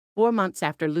4 months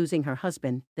after losing her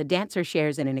husband, the dancer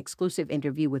shares in an exclusive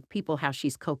interview with People how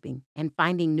she's coping and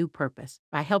finding new purpose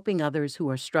by helping others who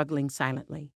are struggling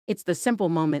silently. It's the simple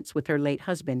moments with her late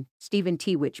husband, Stephen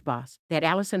tWitch's Boss, that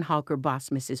Allison Holker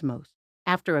Boss misses most.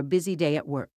 After a busy day at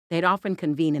work, they'd often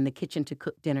convene in the kitchen to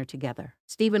cook dinner together.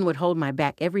 Stephen would hold my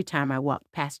back every time I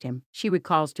walked past him, she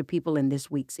recalls to People in this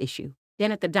week's issue.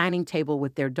 Then at the dining table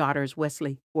with their daughters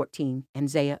Weslie, 14, and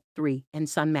Zaia, 3, and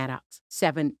son Maddox,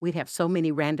 7, we'd have so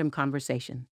many random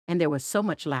conversations. And there was so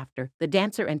much laughter, the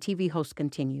dancer and TV host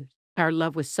continues. Our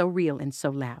love was so real and so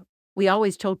loud. We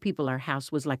always told people our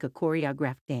house was like a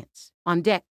choreographed dance. On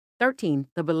deck, 13,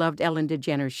 the beloved Ellen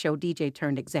DeGeneres show DJ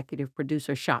turned executive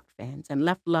producer shocked fans and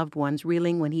left loved ones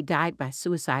reeling when he died by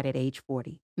suicide at age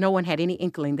 40. No one had any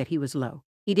inkling that he was low.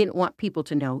 He didn't want people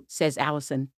to know, says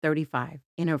Allison, 35,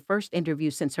 in her first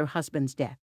interview since her husband's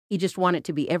death. He just wanted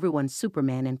to be everyone's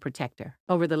Superman and protector.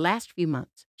 Over the last few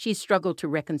months, she's struggled to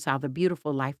reconcile the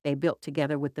beautiful life they built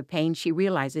together with the pain she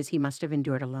realizes he must have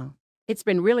endured alone. It's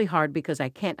been really hard because I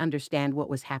can't understand what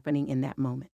was happening in that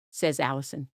moment, says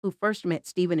Allison, who first met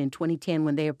Stephen in 2010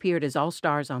 when they appeared as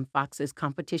all-stars on Fox's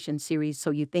competition series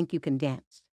So You Think You Can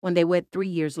Dance. When they wed 3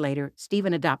 years later,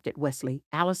 Stephen adopted Weslie,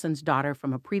 Allison's daughter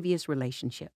from a previous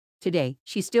relationship. Today,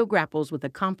 she still grapples with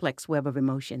a complex web of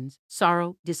emotions,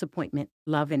 sorrow, disappointment,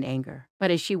 love, and anger.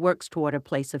 But as she works toward a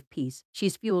place of peace,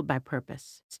 she's fueled by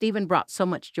purpose. Stephen brought so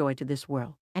much joy to this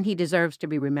world, and he deserves to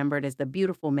be remembered as the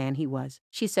beautiful man he was,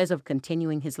 she says of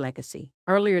continuing his legacy.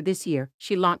 Earlier this year,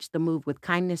 she launched the Move with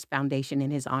Kindness Foundation in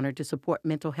his honor to support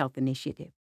mental health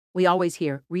initiatives. We always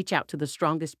hear, reach out to the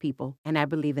strongest people, and I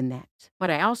believe in that. But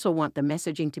I also want the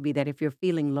messaging to be that if you're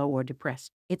feeling low or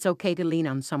depressed, it's okay to lean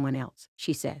on someone else,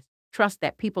 she says. Trust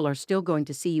that people are still going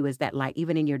to see you as that light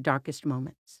even in your darkest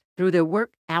moments. Through their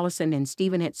work, Allison and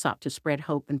Stephen had sought to spread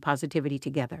hope and positivity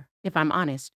together. If I'm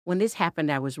honest, when this happened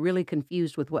I was really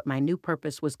confused with what my new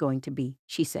purpose was going to be,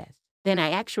 she says. Then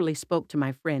I actually spoke to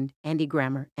my friend, Andy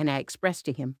Grammer, and I expressed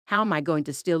to him, how am I going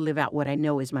to still live out what I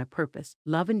know is my purpose,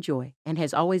 love and joy, and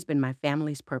has always been my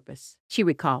family's purpose? She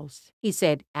recalls. He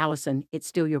said, Allison, it's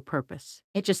still your purpose.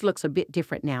 It just looks a bit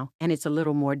different now, and it's a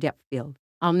little more depth-filled.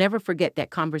 I'll never forget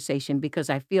that conversation because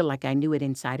I feel like I knew it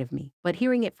inside of me. But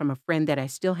hearing it from a friend that I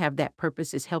still have that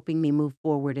purpose is helping me move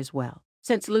forward as well.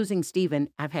 Since losing Stephen,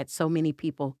 I've had so many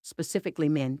people, specifically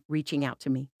men, reaching out to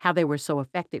me, how they were so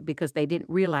affected because they didn't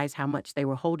realize how much they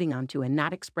were holding on to and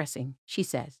not expressing, she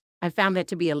says. I found that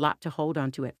to be a lot to hold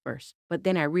on to at first, but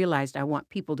then I realized I want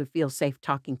people to feel safe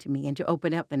talking to me and to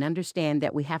open up and understand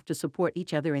that we have to support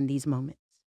each other in these moments.